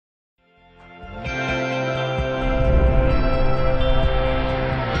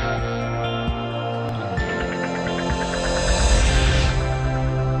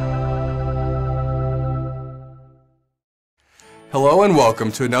Hello and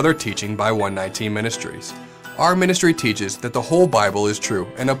welcome to another teaching by 119 Ministries. Our ministry teaches that the whole Bible is true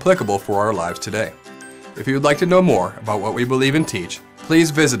and applicable for our lives today. If you would like to know more about what we believe and teach,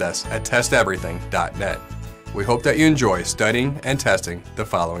 please visit us at testeverything.net. We hope that you enjoy studying and testing the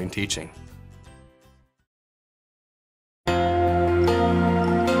following teaching.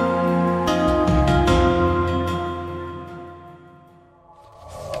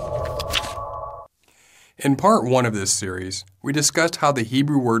 In part 1 of this series, we discussed how the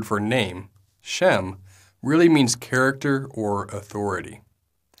Hebrew word for name, HaSjem, really means character or authority.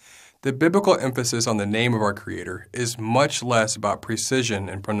 The biblical emphasis on the name of our Creator is much less about precision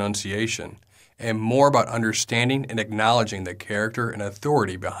and pronunciation, and more about understanding and acknowledging the character and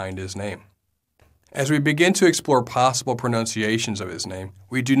authority behind His name. As we begin to explore possible pronunciations of His name,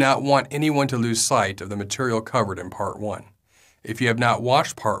 we do not want anyone to lose sight of the material covered in part 1. If you have not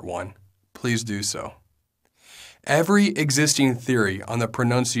watched part 1, please do so. Every existing theory on the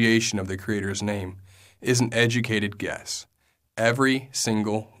pronunciation of the Creator's name is an educated guess. Every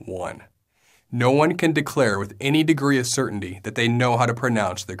single one. No one can declare with any degree of certainty that they know how to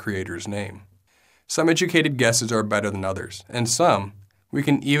pronounce the Creator's name. Some educated guesses are better than others, and some we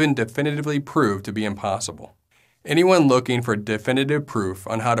can even definitively prove to be impossible. Anyone looking for definitive proof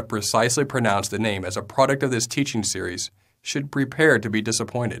on how to precisely pronounce the name as a product of this teaching series should prepare to be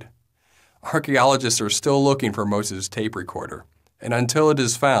disappointed. Archaeologists are still looking for Moses' tape recorder, and until it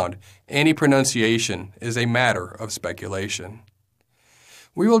is found, any pronunciation is a matter of speculation.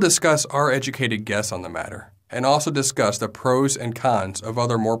 We will discuss our educated guess on the matter, and also discuss the pros and cons of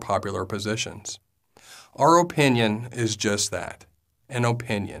other more popular positions. Our opinion is just that, an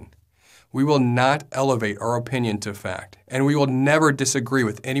opinion. We will not elevate our opinion to fact, and we will never disagree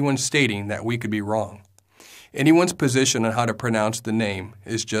with anyone stating that we could be wrong. Anyone's position on how to pronounce the name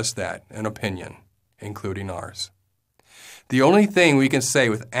is just that, an opinion, including ours. The only thing we can say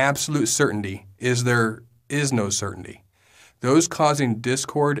with absolute certainty is there is no certainty. Those causing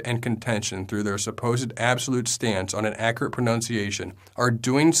discord and contention through their supposed absolute stance on an accurate pronunciation are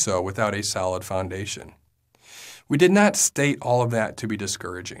doing so without a solid foundation. We did not state all of that to be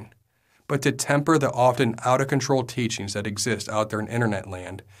discouraging, but to temper the often out-of-control teachings that exist out there in internet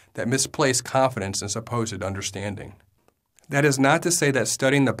land that misplace confidence in supposed understanding. That is not to say that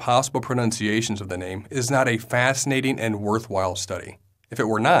studying the possible pronunciations of the name is not a fascinating and worthwhile study. If it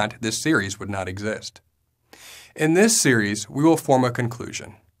were not, this series would not exist. In this series, we will form a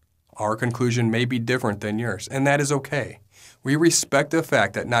conclusion. Our conclusion may be different than yours, and that is okay. We respect the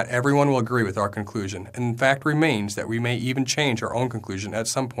fact that not everyone will agree with our conclusion, and the fact remains that we may even change our own conclusion at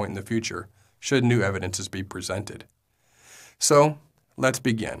some point in the future, should new evidences be presented. So, let's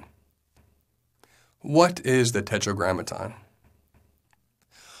begin. What is the Tetragrammaton?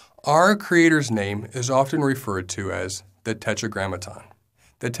 Our Creator's name is often referred to as the Tetragrammaton.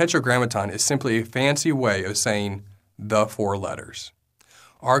 The Tetragrammaton is simply a fancy way of saying the 4 letters.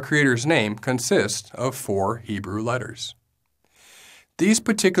 Our Creator's name consists of 4 Hebrew letters. These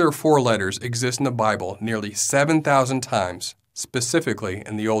particular 4 letters exist in the Bible nearly 7,000 times, specifically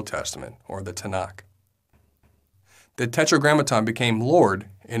in the Old Testament, or the Tanakh. The Tetragrammaton became Lord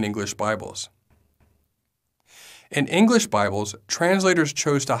in English Bibles. In English Bibles, translators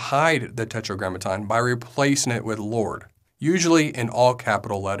chose to hide the Tetragrammaton by replacing it with Lord, usually in all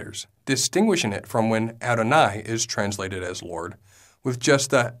capital letters, distinguishing it from when Adonai is translated as Lord, with just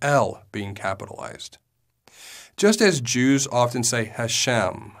the L being capitalized. Just as Jews often say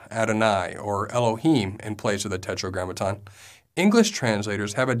HaSjem, Adonai, or Elohim in place of the Tetragrammaton, English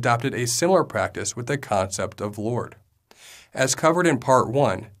translators have adopted a similar practice with the concept of Lord. As covered in Part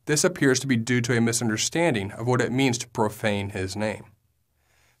 1, this appears to be due to a misunderstanding of what it means to profane His name.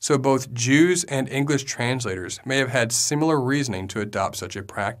 So both Jews and English translators may have had similar reasoning to adopt such a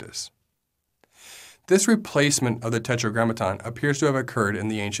practice. This replacement of the Tetragrammaton appears to have occurred in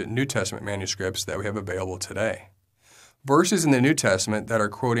the ancient New Testament manuscripts that we have available today. Verses in the New Testament that are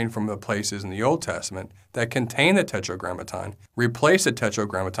quoting from the places in the Old Testament that contain the Tetragrammaton replace the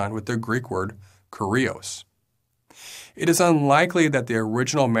Tetragrammaton with the Greek word kurios. It is unlikely that the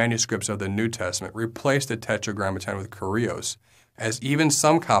original manuscripts of the New Testament replaced the Tetragrammaton with kurios, as even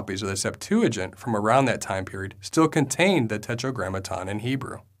some copies of the Septuagint from around that time period still contain the Tetragrammaton in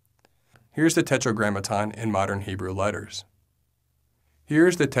Hebrew. Here's the Tetragrammaton in modern Hebrew letters.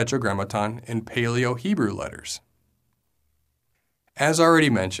 Here's the Tetragrammaton in Paleo-Hebrew letters. As already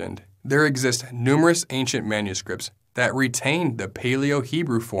mentioned, there exist numerous ancient manuscripts that retain the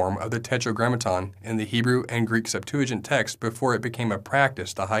Paleo-Hebrew form of the Tetragrammaton in the Hebrew and Greek Septuagint text before it became a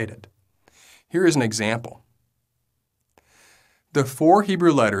practice to hide it. Here is an example. The 4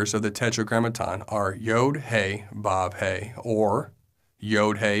 Hebrew letters of the Tetragrammaton are Yod, He, Vav, He, or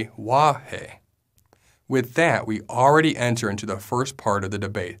Yod, He, Wah, He. With that, we already enter into the first part of the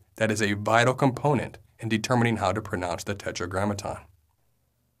debate that is a vital component in determining how to pronounce the Tetragrammaton.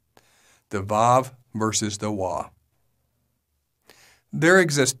 The Vav versus the Wah. There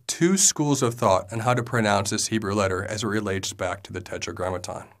exist 2 schools of thought on how to pronounce this Hebrew letter as it relates back to the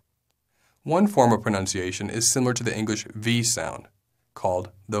Tetragrammaton. One form of pronunciation is similar to the English V sound,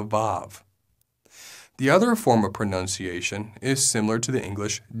 called the Vav. The other form of pronunciation is similar to the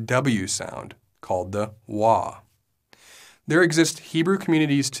English W sound, called the Wah. There exist Hebrew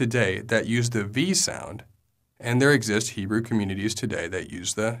communities today that use the V sound, and there exist Hebrew communities today that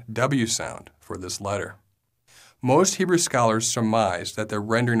use the W sound for this letter. Most Hebrew scholars surmise that the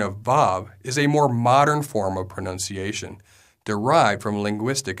rendering of Vav is a more modern form of pronunciation, derived from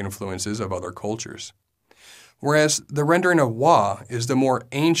linguistic influences of other cultures, whereas the rendering of Wah is the more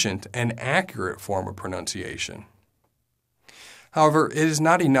ancient and accurate form of pronunciation. However, it is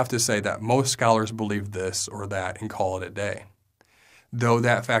not enough to say that most scholars believe this or that and call it a day, though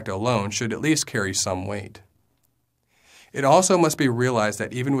that fact alone should at least carry some weight. It also must be realized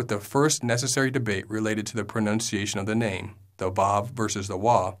that even with the first necessary debate related to the pronunciation of the name, the Vav versus the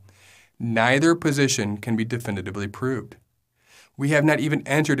Wah, neither position can be definitively proved. We have not even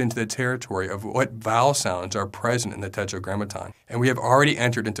entered into the territory of what vowel sounds are present in the Tetragrammaton, and we have already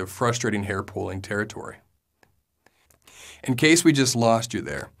entered into frustrating hair-pulling territory. In case we just lost you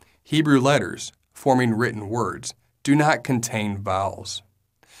there, Hebrew letters, forming written words, do not contain vowels.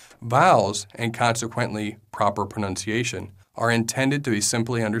 Vowels, and consequently proper pronunciation, are intended to be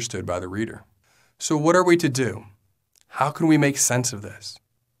simply understood by the reader. So what are we to do? How can we make sense of this?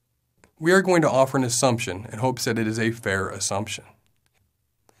 We are going to offer an assumption in hopes that it is a fair assumption.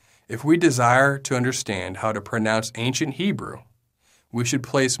 If we desire to understand how to pronounce ancient Hebrew, we should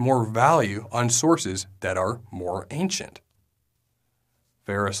place more value on sources that are more ancient.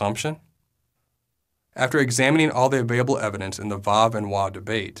 Fair assumption? After examining all the available evidence in the Vav and Wah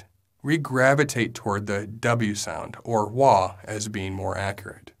debate, we gravitate toward the W sound, or Wah, as being more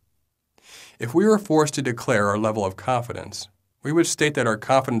accurate. If we were forced to declare our level of confidence, we would state that our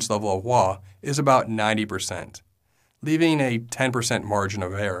confidence level of Wah is about 90%, leaving a 10% margin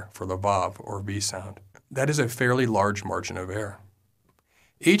of error for the Vav or V sound. That is a fairly large margin of error.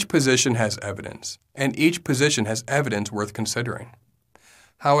 Each position has evidence, and each position has evidence worth considering.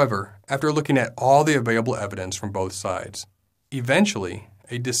 However, after looking at all the available evidence from both sides, eventually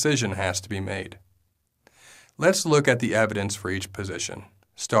a decision has to be made. Let's look at the evidence for each position,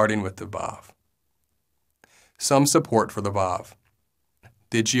 starting with the Vav. Some support for the Vav.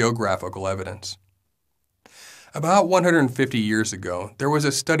 The geographical evidence. About 150 years ago, there was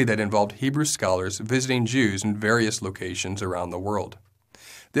a study that involved Hebrew scholars visiting Jews in various locations around the world.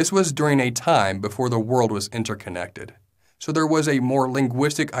 This was during a time before the world was interconnected, so there was a more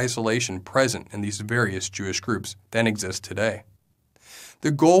linguistic isolation present in these various Jewish groups than exists today.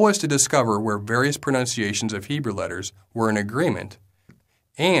 The goal was to discover where various pronunciations of Hebrew letters were in agreement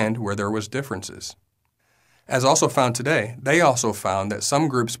and where there was differences. As also found today, they also found that some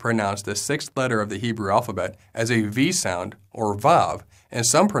groups pronounced the 6th letter of the Hebrew alphabet as a V sound, or Vav, and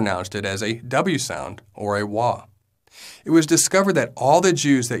some pronounced it as a W sound, or a Wah. It was discovered that all the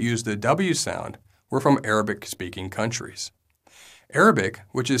Jews that used the W sound were from Arabic-speaking countries. Arabic,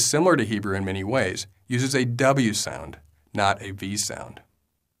 which is similar to Hebrew in many ways, uses a W sound, not a V sound.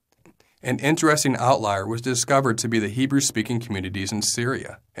 An interesting outlier was discovered to be the Hebrew-speaking communities in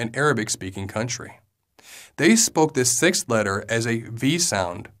Syria, an Arabic-speaking country. They spoke the 6th letter as a V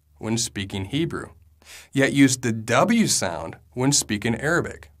sound when speaking Hebrew, yet used the W sound when speaking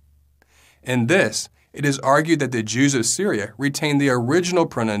Arabic. In this, it is argued that the Jews of Syria retained the original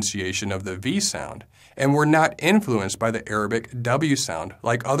pronunciation of the V sound and were not influenced by the Arabic W sound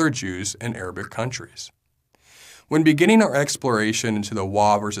like other Jews in Arabic countries. When beginning our exploration into the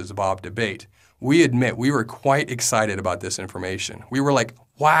Wah versus Vav debate, we admit we were quite excited about this information. We were like,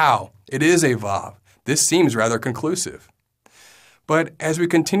 wow, it is a Vav. This seems rather conclusive. But as we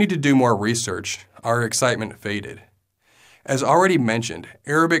continued to do more research, our excitement faded. As already mentioned,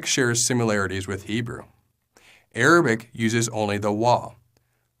 Arabic shares similarities with Hebrew. Arabic uses only the Wah.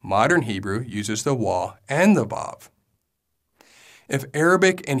 Modern Hebrew uses the Wah and the Vav. If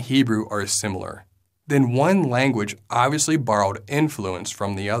Arabic and Hebrew are similar, then one language obviously borrowed influence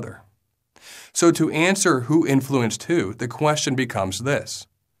from the other. So to answer who influenced who, the question becomes this: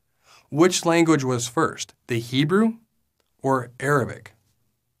 which language was first, the Hebrew or Arabic?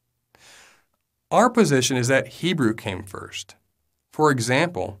 Our position is that Hebrew came first. For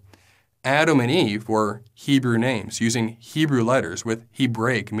example, Adam and Eve were Hebrew names using Hebrew letters with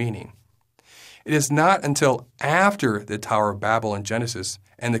Hebraic meaning. It is not until after the Tower of Babel in Genesis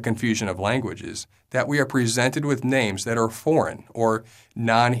and the confusion of languages that we are presented with names that are foreign or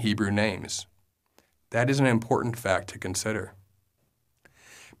non-Hebrew names. That is an important fact to consider.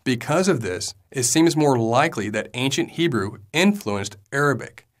 Because of this, it seems more likely that ancient Hebrew influenced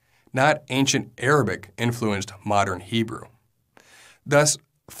Arabic, not ancient Arabic influenced modern Hebrew. Thus,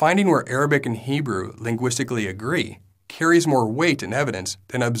 finding where Arabic and Hebrew linguistically agree carries more weight and evidence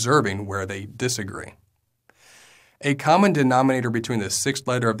than observing where they disagree. A common denominator between the sixth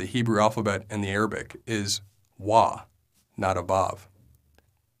letter of the Hebrew alphabet and the Arabic is wa, not a vav.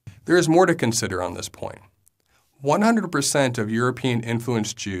 There is more to consider on this point. 100% of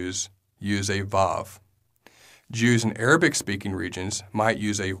European-influenced Jews use a vav. Jews in Arabic-speaking regions might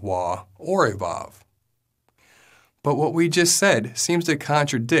use a wa or a vav. But what we just said seems to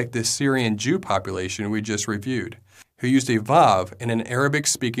contradict the Syrian Jew population we just reviewed, who used a vav in an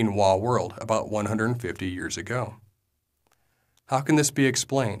Arabic-speaking wa world about 150 years ago. How can this be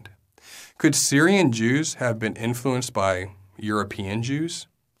explained? Could Syrian Jews have been influenced by European Jews?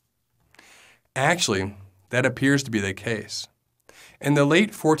 Actually, that appears to be the case. In the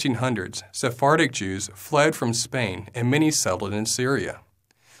late 1400s, Sephardic Jews fled from Spain and many settled in Syria.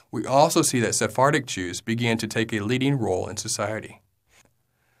 We also see that Sephardic Jews began to take a leading role in society.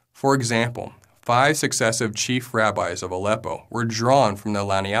 For example, 5 successive chief rabbis of Aleppo were drawn from the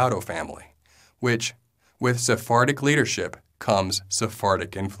Laniado family, which, with Sephardic leadership, comes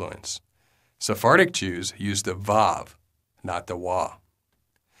Sephardic influence. Sephardic Jews used the vav, not the wa.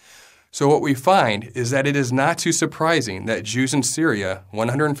 So what we find is that it is not too surprising that Jews in Syria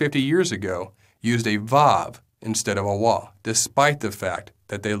 150 years ago used a vav instead of a wa, despite the fact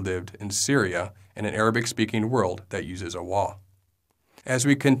that they lived in Syria in an Arabic-speaking world that uses a wa. As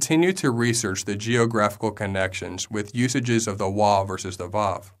we continue to research the geographical connections with usages of the wa versus the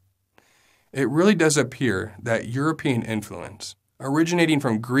vav, it really does appear that European influence, originating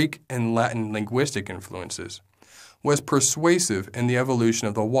from Greek and Latin linguistic influences, was persuasive in the evolution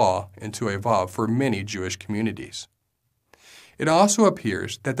of the wa into a vav for many Jewish communities. It also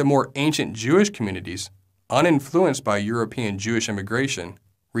appears that the more ancient Jewish communities, uninfluenced by European Jewish immigration,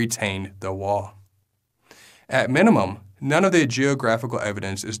 retained the wa. At minimum, none of the geographical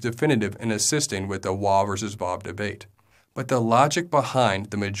evidence is definitive in assisting with the wa versus vav debate, but the logic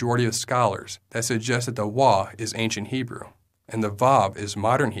behind the majority of scholars that suggest that the wa is ancient Hebrew and the vav is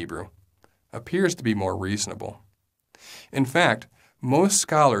modern Hebrew appears to be more reasonable. In fact, most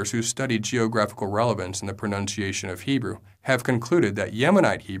scholars who study geographical relevance in the pronunciation of Hebrew have concluded that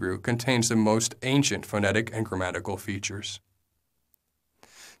Yemenite Hebrew contains the most ancient phonetic and grammatical features.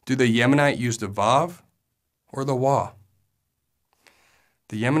 Do the Yemenite use the vav or the wa?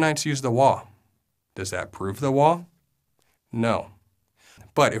 The Yemenites use the wa. Does that prove the wa? No.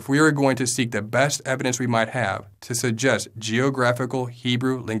 But if we are going to seek the best evidence we might have to suggest geographical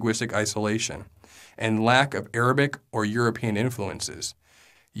Hebrew linguistic isolation and lack of Arabic or European influences,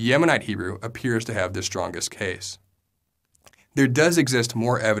 Yemenite Hebrew appears to have the strongest case. There does exist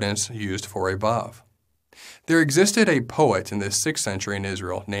more evidence used for a vav. There existed a poet in the 6th century in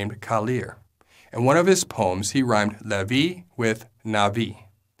Israel named Kalir. In one of his poems, he rhymed Levi with Navi.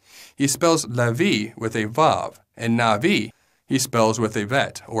 He spells Levi with a vav, and Navi he spells with a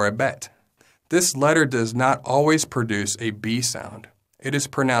vet or a bet. This letter does not always produce a B sound. It is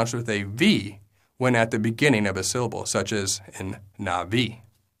pronounced with a V when at the beginning of a syllable, such as in Navi.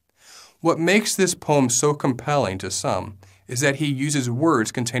 What makes this poem so compelling to some is that he uses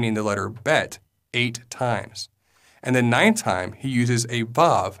words containing the letter bet 8 times, and the 9th time he uses a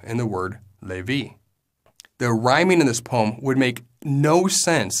vav in the word Levi. The rhyming in this poem would make no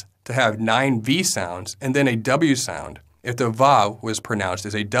sense to have 9 V sounds and then a W sound if the vav was pronounced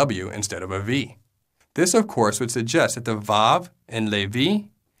as a W instead of a V. This, of course, would suggest that the vav in Levi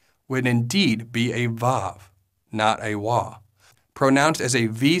would indeed be a vav, not a wa, pronounced as a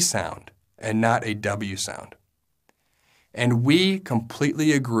V sound and not a W sound. And we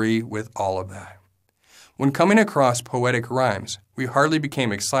completely agree with all of that. When coming across poetic rhymes, we hardly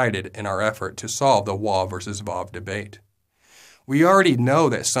became excited in our effort to solve the wa versus vav debate. We already know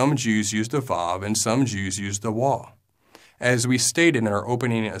that some Jews use the vav and some Jews use the wa. As we stated in our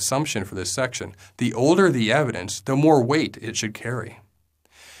opening assumption for this section, the older the evidence, the more weight it should carry.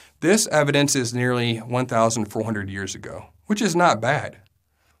 This evidence is nearly 1,400 years ago, which is not bad,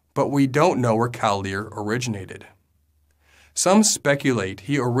 but we don't know where Kalir originated. Some speculate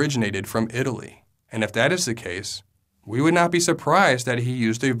he originated from Italy, and if that is the case, we would not be surprised that he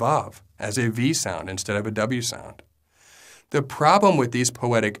used a vav as a V sound instead of a W sound. The problem with these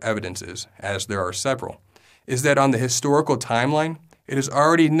poetic evidences, as there are several, is that on the historical timeline, it is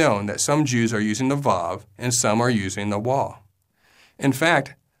already known that some Jews are using the vav and some are using the wa. In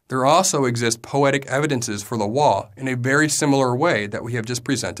fact, there also exist poetic evidences for the wa in a very similar way that we have just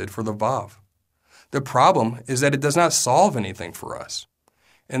presented for the vav. The problem is that it does not solve anything for us.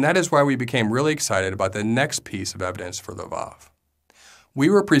 And that is why we became really excited about the next piece of evidence for the vav. We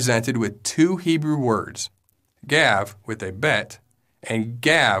were presented with two Hebrew words, gav with a bet and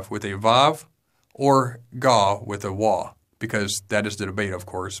gav with a vav or ga with a wa, because that is the debate, of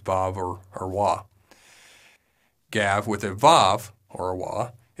course, vav or wa. Gav with a vav or a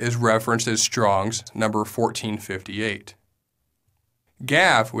wa is referenced as Strong's number 1458.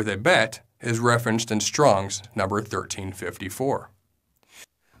 Gav with a bet is referenced in Strong's number 1354.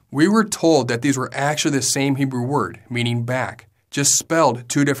 We were told that these were actually the same Hebrew word, meaning back, just spelled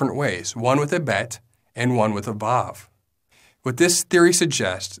two different ways, one with a bet and one with a vav. What this theory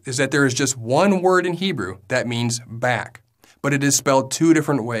suggests is that there is just one word in Hebrew that means back, but it is spelled two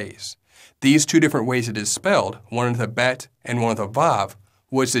different ways. These two different ways it is spelled, one with a bet and one with a vav,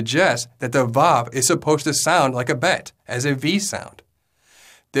 would suggest that the vav is supposed to sound like a bet, as a V sound.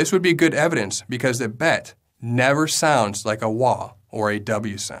 This would be good evidence because the bet never sounds like a wa or a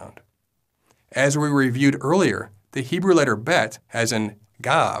W sound. As we reviewed earlier, the Hebrew letter bet, as in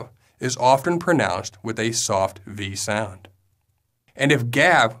gav, is often pronounced with a soft V sound. And if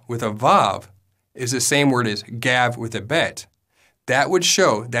gav with a vav is the same word as gav with a bet, that would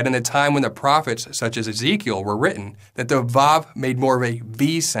show that in the time when the prophets, such as Ezekiel, were written, that the vav made more of a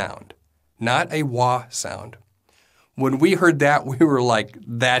V sound, not a wa sound. When we heard that, we were like,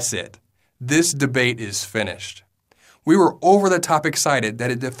 that's it. This debate is finished. We were over the top excited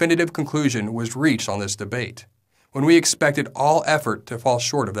that a definitive conclusion was reached on this debate, when we expected all effort to fall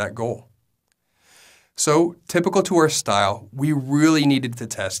short of that goal. So, typical to our style, we really needed to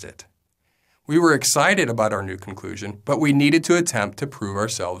test it. We were excited about our new conclusion, but we needed to attempt to prove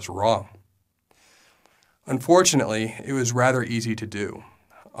ourselves wrong. Unfortunately, it was rather easy to do.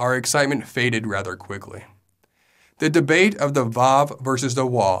 Our excitement faded rather quickly. The debate of the vav versus the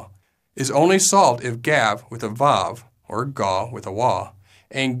wa is only solved if gav with a vav, or ga with a wa,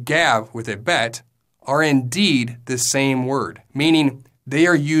 and gav with a bet are indeed the same word, meaning they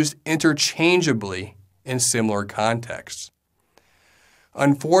are used interchangeably in similar contexts.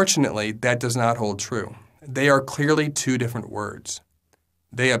 Unfortunately, that does not hold true. They are clearly two different words.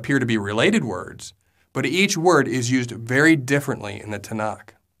 They appear to be related words, but each word is used very differently in the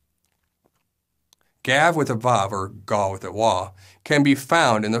Tanakh. Gav with a vav, or ga with a wa, can be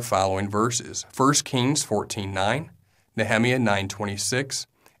found in the following verses: 1 Kings 14:9, Nehemiah 9:26,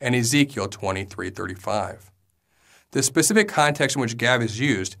 and Ezekiel 23:35. The specific context in which gav is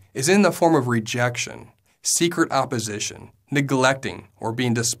used is in the form of rejection, secret opposition, neglecting, or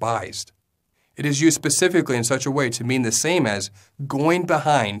being despised. It is used specifically in such a way to mean the same as going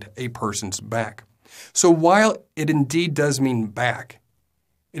behind a person's back. So while it indeed does mean back,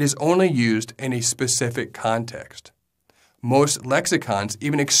 it is only used in a specific context. Most lexicons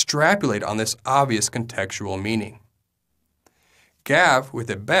even extrapolate on this obvious contextual meaning. Gav with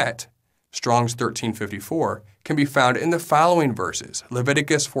a bet, Strong's 1354, can be found in the following verses: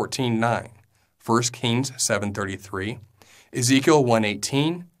 Leviticus 14:9, 1 Kings 7:33, Ezekiel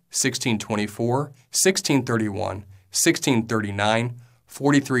 1:18, 16:24, 16:31, 16:39,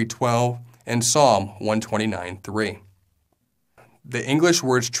 43:12, and Psalm 129:3. The English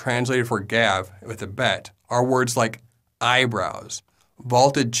words translated for gav with a bet are words like eyebrows,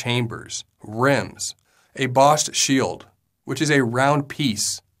 vaulted chambers, rims, a bossed shield, which is a round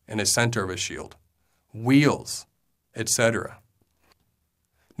piece in the center of a shield, wheels, etc.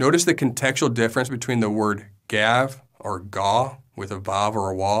 Notice the contextual difference between the word gav or ga with a vav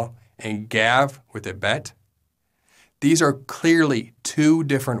or a wa and gav with a bet. These are clearly two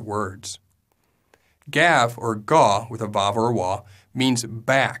different words. Gav or ga with a vav or a wa means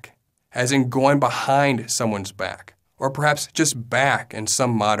back, as in going behind someone's back, or perhaps just back in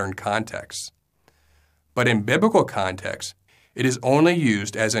some modern contexts. But in biblical context, it is only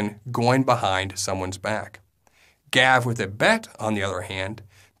used as in going behind someone's back. Gav with a bet, on the other hand,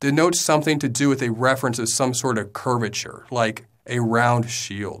 denotes something to do with a reference of some sort of curvature, like a round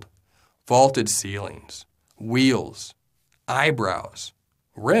shield, vaulted ceilings, wheels, eyebrows,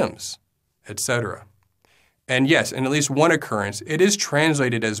 rims, etc. And yes, in at least one occurrence, it is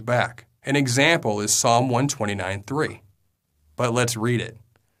translated as back. An example is Psalm 129:3. But let's read it.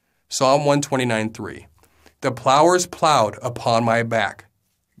 Psalm 129:3. The plowers plowed upon my back,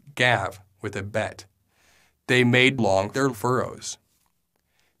 gav with a bet. They made long their furrows.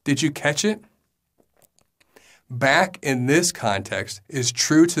 Did you catch it? Back in this context is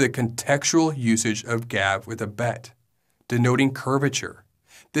true to the contextual usage of gav with a bet, denoting curvature.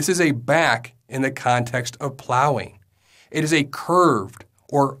 This is a back in the context of plowing. It is a curved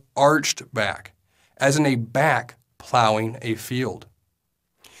or arched back, as in a back plowing a field.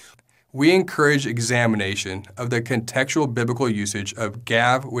 We encourage examination of the contextual biblical usage of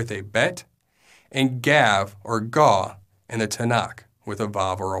gav with a bet and gav or gaw in the Tanakh with a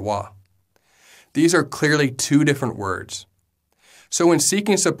vav or a wah. These are clearly two different words. So when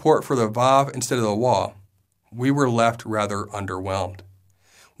seeking support for the vav instead of the wah, we were left rather underwhelmed.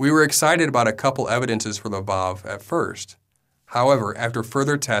 We were excited about a couple evidences for the vav at first. However, after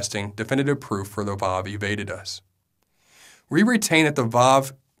further testing, definitive proof for the vav evaded us. We retain that the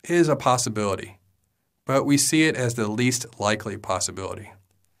vav is a possibility, but we see it as the least likely possibility.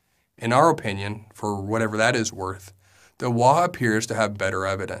 In our opinion, for whatever that is worth, the wah appears to have better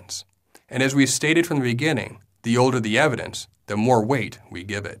evidence. And as we stated from the beginning, the older the evidence, the more weight we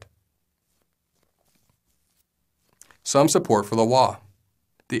give it. Some support for the wah.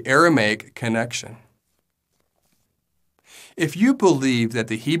 The Aramaic connection. If you believe that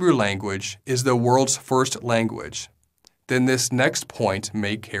the Hebrew language is the world's first language, then this next point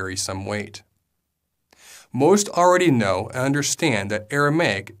may carry some weight. Most already know and understand that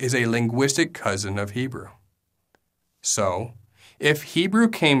Aramaic is a linguistic cousin of Hebrew. So, if Hebrew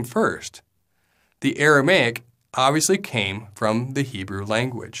came first, the Aramaic obviously came from the Hebrew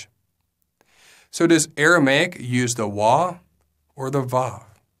language. So does Aramaic use the wah or the vav?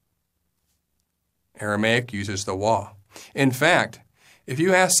 Aramaic uses the wah. In fact, if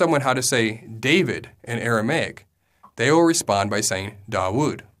you ask someone how to say David in Aramaic, they will respond by saying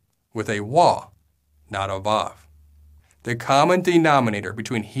Dawood with a wah, not a vav. The common denominator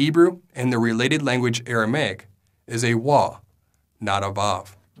between Hebrew and the related language Aramaic is a wah, not a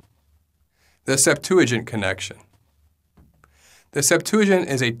vav. The Septuagint connection. The Septuagint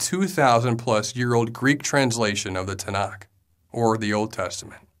is a 2,000-plus-year-old Greek translation of the Tanakh, or the Old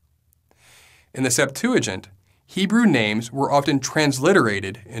Testament. In the Septuagint, Hebrew names were often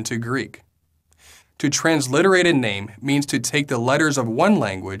transliterated into Greek. To transliterate a name means to take the letters of one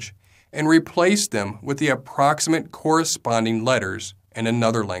language and replace them with the approximate corresponding letters in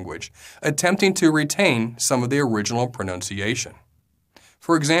another language, attempting to retain some of the original pronunciation.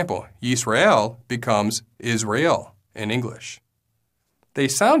 For example, Yisrael becomes Israel in English. They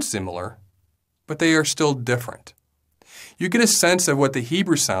sound similar, but they are still different. You get a sense of what the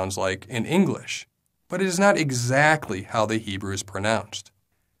Hebrew sounds like in English, but it is not exactly how the Hebrew is pronounced.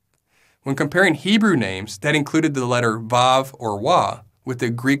 When comparing Hebrew names that included the letter vav or wah with the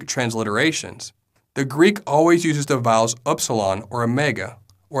Greek transliterations, the Greek always uses the vowels upsilon or omega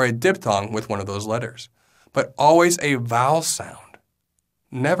or a diphthong with one of those letters, but always a vowel sound,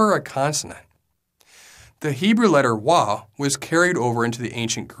 never a consonant. The Hebrew letter wah was carried over into the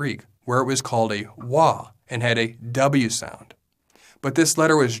ancient Greek, where it was called a wah and had a W sound. But this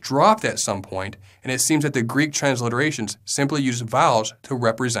letter was dropped at some point, and it seems that the Greek transliterations simply used vowels to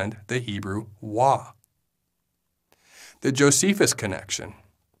represent the Hebrew wah. The Josephus connection.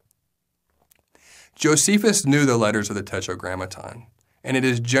 Josephus knew the letters of the Tetragrammaton, and it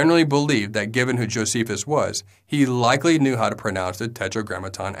is generally believed that given who Josephus was, he likely knew how to pronounce the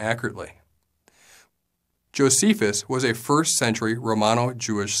Tetragrammaton accurately. Josephus was a first-century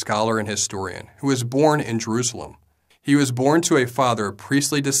Romano-Jewish scholar and historian who was born in Jerusalem. He was born to a father of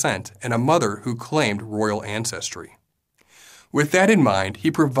priestly descent and a mother who claimed royal ancestry. With that in mind,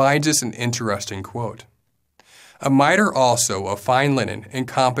 he provides us an interesting quote. A mitre also of fine linen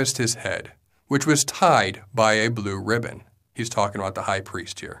encompassed his head, which was tied by a blue ribbon. He's talking about the high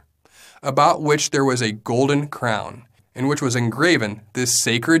priest here. About which there was a golden crown, in which was engraven this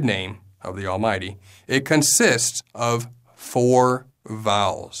sacred name of the Almighty. It consists of 4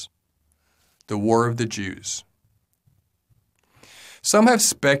 vowels. The War of the Jews. Some have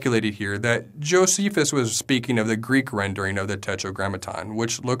speculated here that Josephus was speaking of the Greek rendering of the Tetragrammaton,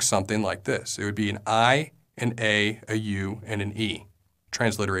 which looks something like this. It would be an I, an A, a U, and an E,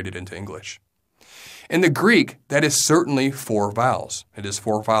 transliterated into English. In the Greek, that is certainly 4 vowels. It is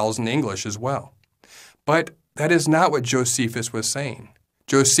 4 vowels in English as well. But that is not what Josephus was saying.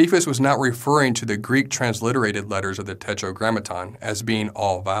 Josephus was not referring to the Greek transliterated letters of the Tetragrammaton as being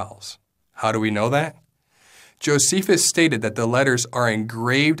all vowels. How do we know that? Josephus stated that the letters are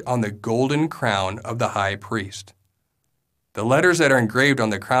engraved on the golden crown of the high priest. The letters that are engraved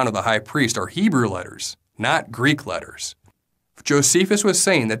on the crown of the high priest are Hebrew letters, not Greek letters. Josephus was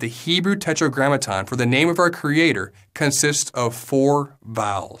saying that the Hebrew Tetragrammaton for the name of our Creator consists of 4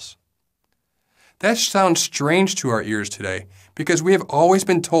 vowels. That sounds strange to our ears today because we have always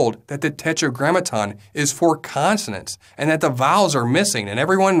been told that the Tetragrammaton is 4 consonants and that the vowels are missing, and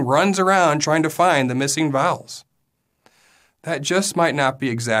everyone runs around trying to find the missing vowels. That just might not be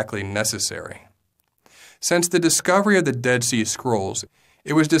exactly necessary. Since the discovery of the Dead Sea Scrolls,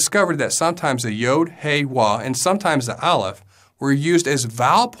 it was discovered that sometimes the Yod, He, Wa, and sometimes the Aleph were used as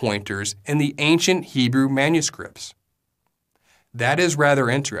vowel pointers in the ancient Hebrew manuscripts. That is rather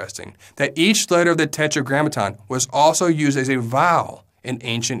interesting, that each letter of the Tetragrammaton was also used as a vowel in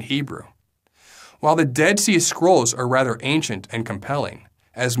ancient Hebrew. While the Dead Sea Scrolls are rather ancient and compelling,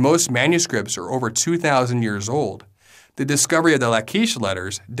 as most manuscripts are over 2,000 years old, the discovery of the Lachish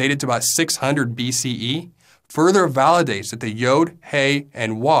letters, dated to about 600 BCE, further validates that the Yod, He,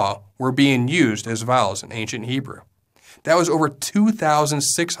 and Wa were being used as vowels in ancient Hebrew. That was over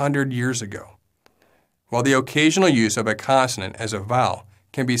 2,600 years ago. While the occasional use of a consonant as a vowel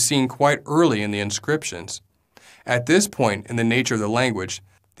can be seen quite early in the inscriptions, at this point in the nature of the language,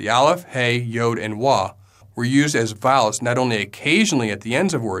 the Aleph, He, Yod, and Wa were used as vowels not only occasionally at the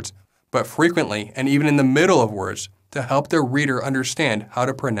ends of words, but frequently and even in the middle of words to help the reader understand how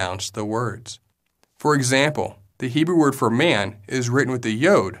to pronounce the words. For example, the Hebrew word for man is written with the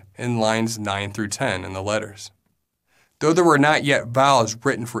Yod in lines 9 through 10 in the letters. Though there were not yet vowels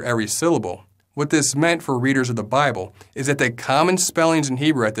written for every syllable, what this meant for readers of the Bible is that the common spellings in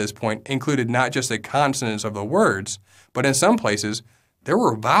Hebrew at this point included not just the consonants of the words, but in some places, there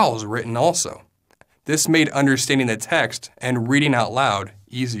were vowels written also. This made understanding the text and reading out loud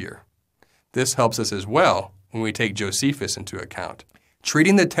easier. This helps us as well when we take Josephus into account.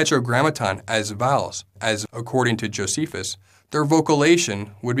 Treating the Tetragrammaton as vowels, as according to Josephus, their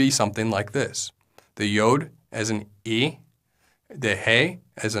vocalization would be something like this. The Yod as an I, the He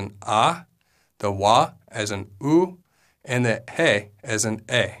as an A, the Wa as an U, and the He as an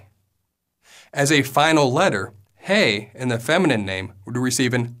E. As a final letter, He in the feminine name would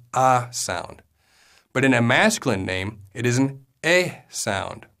receive an A sound. But in a masculine name, it is an E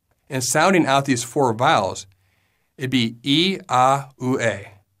sound. In sounding out these 4 vowels, it'd be I, A, U, E.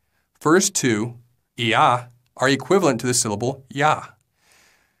 First 2, I, are equivalent to the syllable Ya.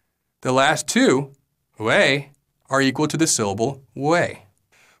 The last 2, Ue, are equal to the syllable We.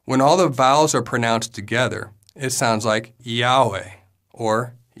 When all the vowels are pronounced together, it sounds like Yahweh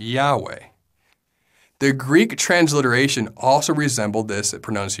or Yahweh. The Greek transliteration also resembled this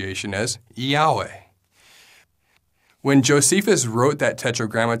pronunciation as Yahweh. When Josephus wrote that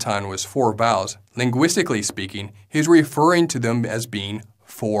Tetragrammaton was 4 vowels, linguistically speaking, he's referring to them as being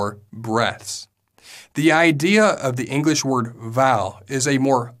 4 breaths. The idea of the English word vowel is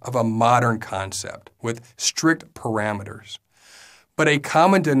more of a modern concept with strict parameters. But a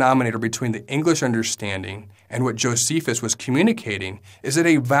common denominator between the English understanding and what Josephus was communicating is that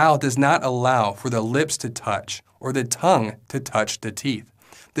a vowel does not allow for the lips to touch or the tongue to touch the teeth.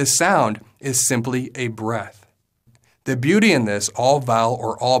 The sound is simply a breath. The beauty in this all vowel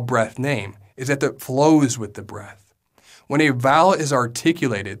or all breath name is that it flows with the breath. When a vowel is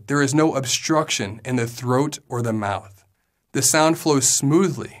articulated, there is no obstruction in the throat or the mouth. The sound flows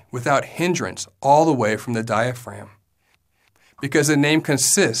smoothly, without hindrance, all the way from the diaphragm. Because the name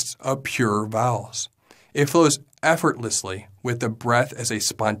consists of pure vowels, it flows effortlessly with the breath as a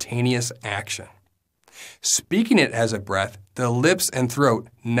spontaneous action. Speaking it as a breath, the lips and throat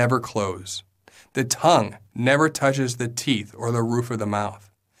never close. The tongue never touches the teeth or the roof of the mouth.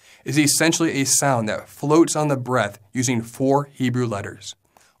 It is essentially a sound that floats on the breath using 4 Hebrew letters,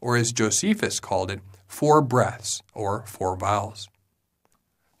 or as Josephus called it, 4 breaths, or 4 vowels.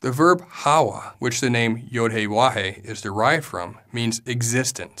 The verb hawa, which the name Yod-He-Wah-He is derived from, means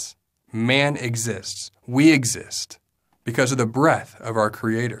existence. Man exists. We exist because of the breath of our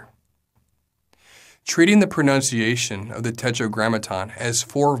Creator. Treating the pronunciation of the Tetragrammaton as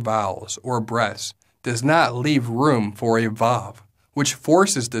 4 vowels or breaths does not leave room for a vav, which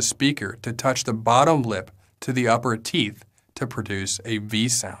forces the speaker to touch the bottom lip to the upper teeth to produce a V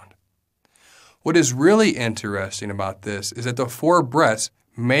sound. What is really interesting about this is that the 4 breaths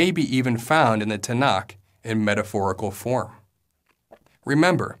may be even found in the Tanakh in metaphorical form.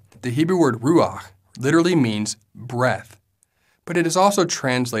 Remember, the Hebrew word ruach literally means breath, but it is also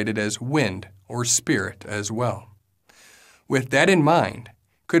translated as wind or spirit as well. With that in mind,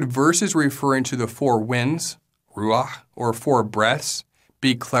 could verses referring to the 4 winds, ruach, or 4 breaths,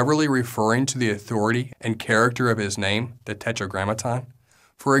 be cleverly referring to the authority and character of his name, the Tetragrammaton?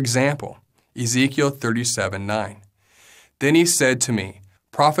 For example, Ezekiel 37:9. Then he said to me,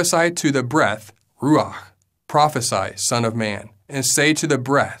 prophesy to the breath, ruach, prophesy, son of man, and say to the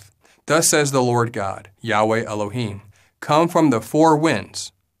breath, thus says the Lord God, Yahweh Elohim, come from the 4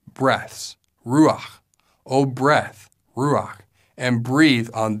 winds, breaths, ruach, O breath, ruach, and breathe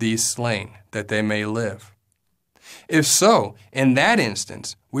on these slain, that they may live. If so, in that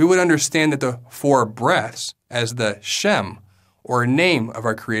instance, we would understand that the 4 breaths, as the HaSjem, or name of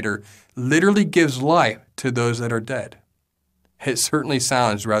our Creator, literally gives life to those that are dead. It certainly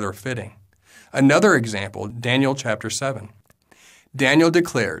sounds rather fitting. Another example, Daniel chapter 7. Daniel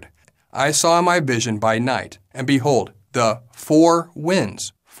declared, I saw in my vision by night, and behold, the 4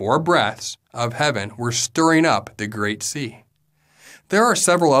 winds, 4 breaths of heaven were stirring up the great sea. There are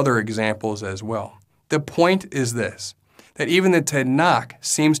several other examples as well. The point is this, that even the Tanakh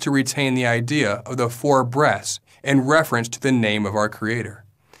seems to retain the idea of the 4 breaths in reference to the name of our Creator.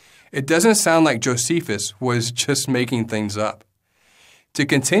 It doesn't sound like Josephus was just making things up. To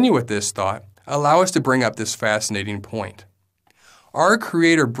continue with this thought, allow us to bring up this fascinating point. Our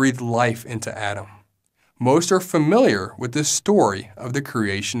Creator breathed life into Adam. Most are familiar with the story of the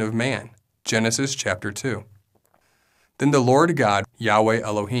creation of man, Genesis chapter 2. Then the Lord God, Yahweh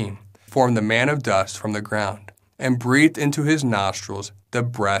Elohim, formed the man of dust from the ground, and breathed into his nostrils the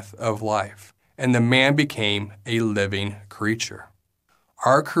breath of life, and the man became a living creature.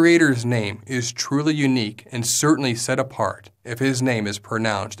 Our Creator's name is truly unique and certainly set apart if his name is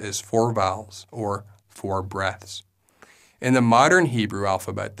pronounced as 4 vowels or 4 breaths. In the modern Hebrew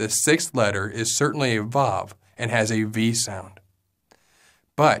alphabet, the 6th letter is certainly a vav and has a V sound.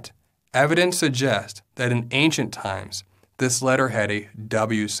 But evidence suggests that in ancient times, this letter had a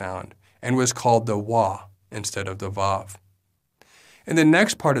W sound and was called the wa instead of the vav. In the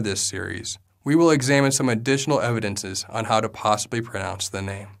next part of this series, we will examine some additional evidences on how to possibly pronounce the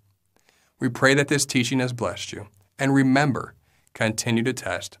name. We pray that this teaching has blessed you, and remember, continue to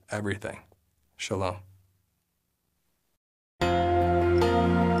test everything. Shalom.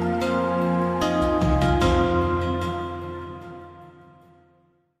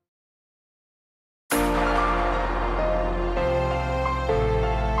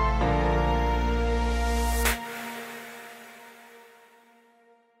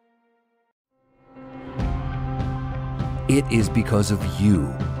 It is because of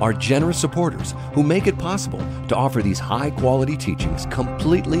you, our generous supporters, who make it possible to offer these high-quality teachings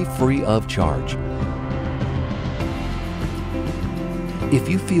completely free of charge. If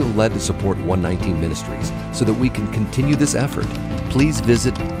you feel led to support 119 Ministries so that we can continue this effort, please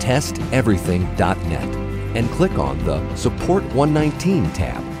visit testeverything.net and click on the Support 119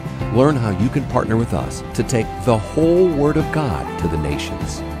 tab. Learn how you can partner with us to take the whole Word of God to the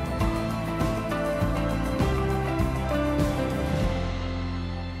nations.